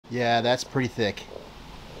Yeah, that's pretty thick.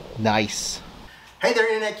 Nice. Hey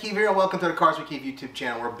there, Internet Keeve here, and welcome to the Cars We Keeve YouTube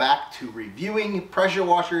channel. We're back to reviewing pressure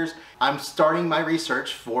washers. I'm starting my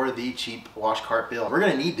research for the cheap wash cart build. We're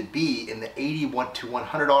going to need to be in the $80 to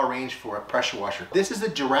 $100 range for a pressure washer. This is the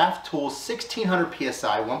Giraffe Tool 1600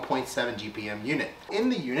 PSI 1.7 GPM unit. In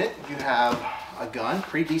the unit, you have a gun,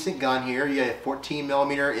 pretty decent gun here. You have a 14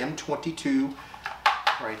 millimeter M22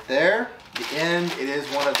 right there. The end, it is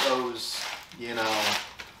one of those, you know,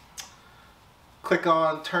 click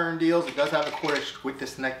on turn deals. It does have a 1/4 quick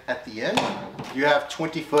disconnect at the end. You have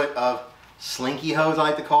 20 foot of slinky hose, I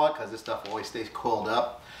like to call it, because this stuff always stays coiled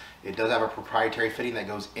up. It does have a proprietary fitting that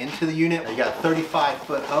goes into the unit. You got a 35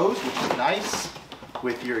 foot hose, which is nice,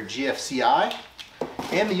 with your GFCI.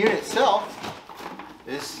 And the unit itself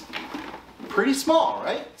is pretty small,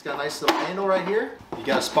 right? It's got a nice little handle right here. You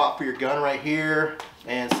got a spot for your gun right here,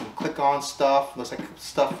 and some click-on stuff. Looks like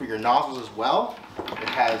stuff for your nozzles as well. It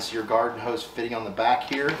has your garden hose fitting on the back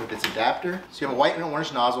here with its adapter. So you have a white and an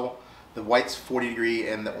orange nozzle. The white's 40 degree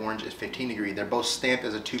and the orange is 15 degree. They're both stamped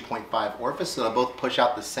as a 2.5 orifice, so they'll both push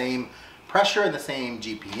out the same pressure and the same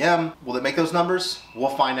GPM. Will it make those numbers? We'll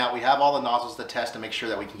find out. We have all the nozzles to test to make sure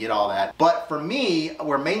that we can get all that. But for me,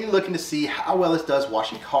 we're mainly looking to see how well this does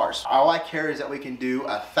washing cars. All I care is that we can do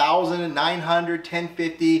 1,000, 900,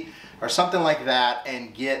 1050, or something like that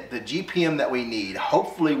and get the GPM that we need.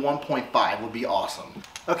 Hopefully 1.5 would be awesome.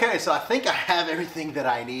 Okay, so I think I have everything that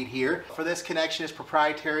I need here. For this connection, it's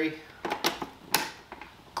proprietary.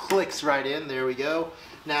 Clicks right in, there we go.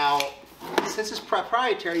 Now, since it's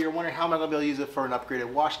proprietary, you're wondering how am I gonna be able to use it for an upgraded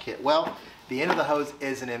wash kit? Well, the end of the hose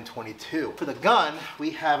is an M22. For the gun, we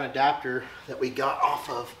have an adapter that we got off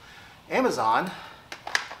of Amazon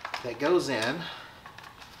that goes in.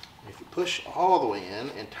 If you push all the way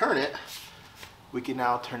in and turn it, we can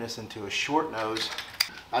now turn this into a short nose.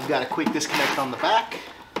 I've got a quick disconnect on the back.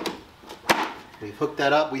 We've hooked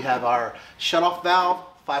that up. We have our shutoff valve,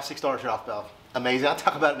 $5-6 shutoff valve. Amazing, I'll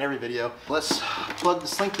talk about it in every video. Let's plug the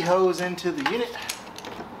slinky hose into the unit.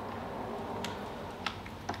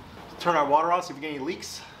 Turn our water on, see if we get any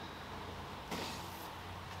leaks.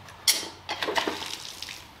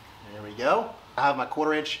 There we go. I have my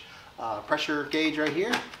 1/4 inch pressure gauge right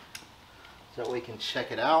here, so we can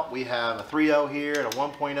check it out. We have a 3.0 here and a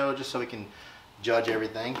 1.0 just so we can judge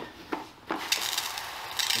everything.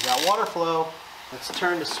 We got water flow. Let's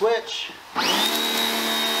turn the switch.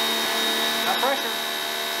 Got pressure.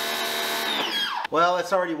 Well,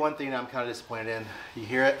 that's already one thing that I'm kind of disappointed in. You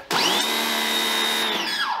hear it?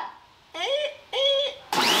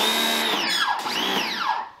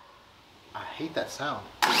 I hate that sound.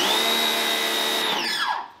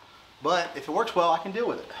 But if it works well, I can deal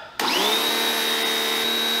with it.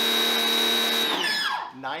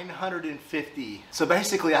 950. So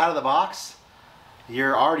basically out of the box,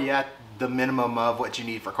 you're already at the minimum of what you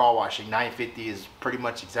need for car washing. 950 is pretty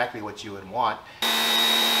much exactly what you would want.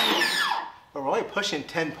 But we're only pushing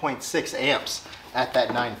 10.6 amps at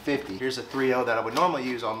that 950. Here's a 3.0 that I would normally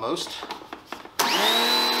use on most.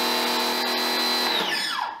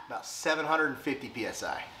 About 750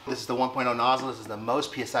 PSI. This is the 1.0 nozzle. This is the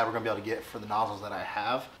most PSI we're gonna be able to get for the nozzles that I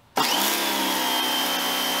have.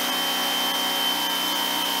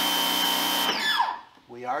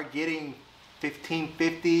 We are getting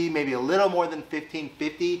 1550, maybe a little more than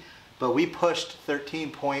 1550, but we pushed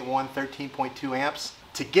 13.1, 13.2 amps.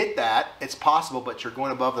 To get that, it's possible, but you're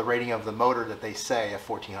going above the rating of the motor that they say of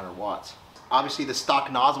 1400 watts. Obviously the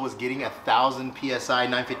stock nozzle is getting 1,000 PSI,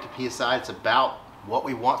 950 PSI. It's about what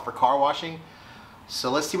we want for car washing.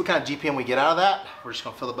 So let's see what kind of GPM we get out of that. We're just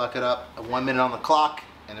gonna fill the bucket up at 1 minute on the clock,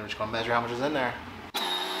 and then we're just gonna measure how much is in there.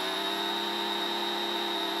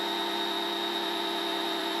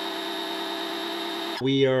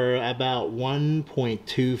 We are about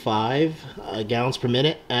 1.25 gallons per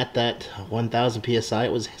minute at that 1,000 PSI.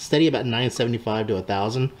 It was steady about 975 to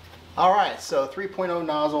 1,000. All right, so 3.0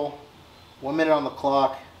 nozzle, 1 minute on the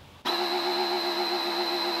clock.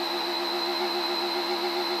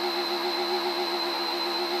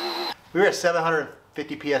 We were at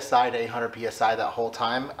 750 PSI to 800 PSI that whole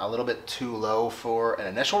time. A little bit too low for an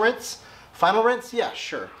initial rinse. Final rinse, yeah,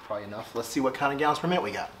 sure, probably enough. Let's see what kind of gallons per minute we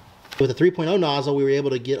got. With the 3.0 nozzle, we were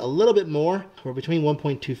able to get a little bit more. We're between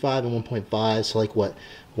 1.25 and 1.5, so like what,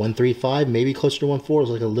 1.35, maybe closer to 1.4. It was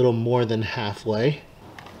like a little more than halfway.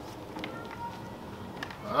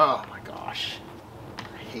 Oh my gosh,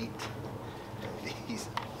 I hate these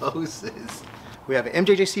hoses. We have an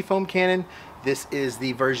MJJC foam cannon. This is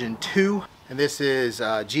the version 2, and this is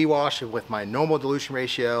G-Wash with my normal dilution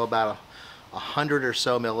ratio, about 100 or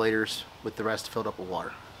so milliliters, with the rest filled up with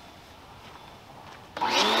water.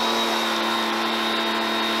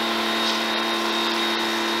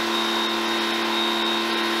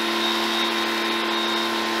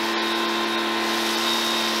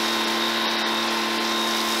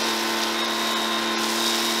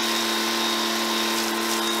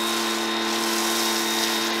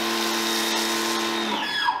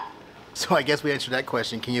 So I guess we answered that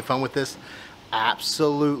question. Can you foam with this?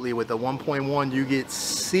 Absolutely. With the 1.1 you get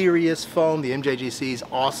serious foam. The MJGC is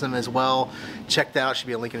awesome as well. Check that out, should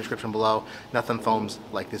be a link in the description below. Nothing foams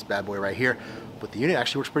like this bad boy right here, but the unit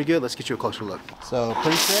actually works pretty good. Let's get you a closer look. So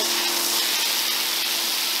pretty sick.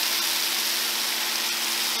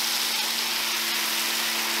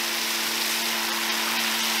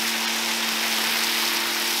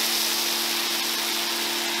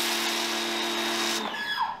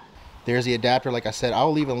 There's the adapter. Like I said,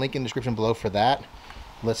 I'll leave a link in the description below for that.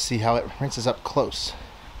 Let's see how it rinses up close.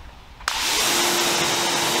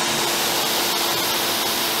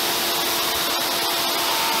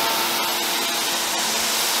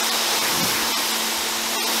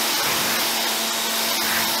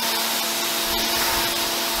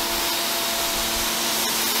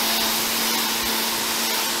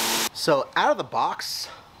 So out of the box,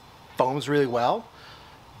 foams really well.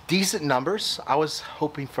 Decent numbers. I was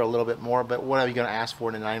hoping for a little bit more, but what are you going to ask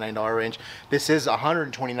for in the $99 range? This is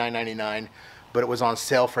 $129.99, but it was on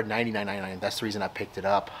sale for $99.99. That's the reason I picked it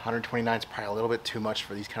up. $129 is probably a little bit too much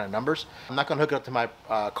for these kind of numbers. I'm not going to hook it up to my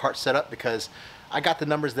cart setup because I got the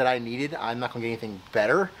numbers that I needed. I'm not going to get anything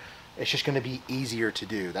better. It's just going to be easier to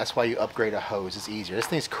do. That's why you upgrade a hose. It's easier. This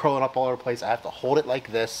thing's curling up all over the place. I have to hold it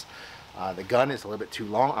like this. The gun is a little bit too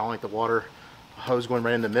long. I don't like the water hose going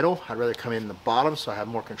right in the middle. I'd rather come in the bottom so I have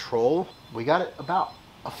more control. We got it about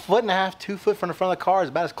 1.5 feet, 2 foot from the front of the car. It's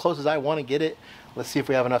about as close as I want to get it. Let's see if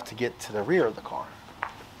we have enough to get to the rear of the car.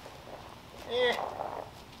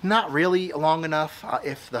 Not really long enough.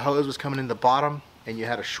 If the hose was coming in the bottom and you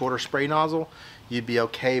had a shorter spray nozzle, you'd be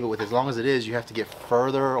okay, but with as long as it is, you have to get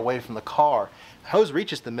further away from the car. The hose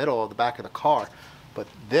reaches the middle of the back of the car, but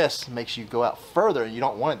this makes you go out further, and you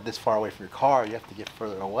don't want it this far away from your car. You have to get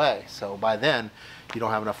further away. So by then, you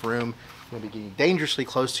don't have enough room. You're going to be getting dangerously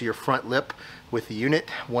close to your front lip with the unit.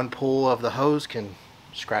 One pull of the hose can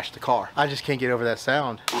scratch the car. I just can't get over that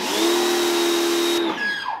sound.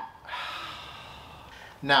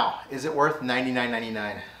 Now, is it worth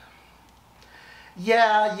 $99.99?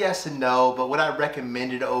 Yeah, yes and no, but would I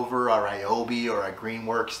recommend it over a Ryobi or a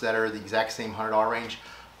Greenworks that are the exact same $100 range?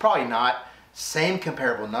 Probably not. Same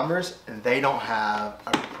comparable numbers, and they don't have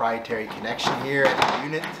a proprietary connection here at the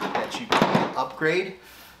unit that you can upgrade.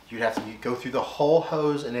 You'd have to go through the whole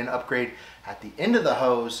hose and then upgrade at the end of the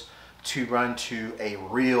hose to run to a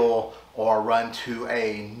reel or run to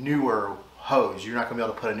a newer hose. You're not going to be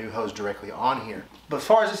able to put a new hose directly on here. But as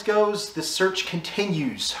far as this goes, the search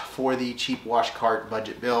continues for the cheap wash cart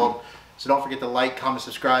budget build. So don't forget to like, comment,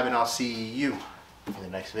 subscribe, and I'll see you in the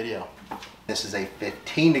next video. This is a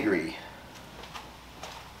 15 degree.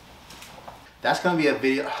 That's going to be a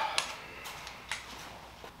video.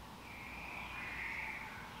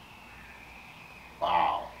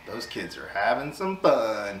 Wow, those kids are having some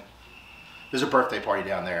fun. There's a birthday party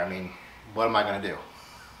down there. I mean, what am I going to do?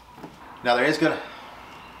 Now there is going to...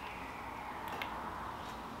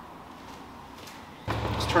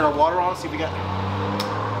 Let's turn our water on, see if we got...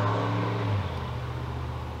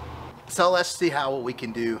 So let's see what we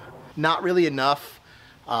can do. Not really enough.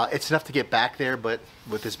 It's enough to get back there, but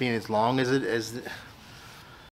with this being as long as it is,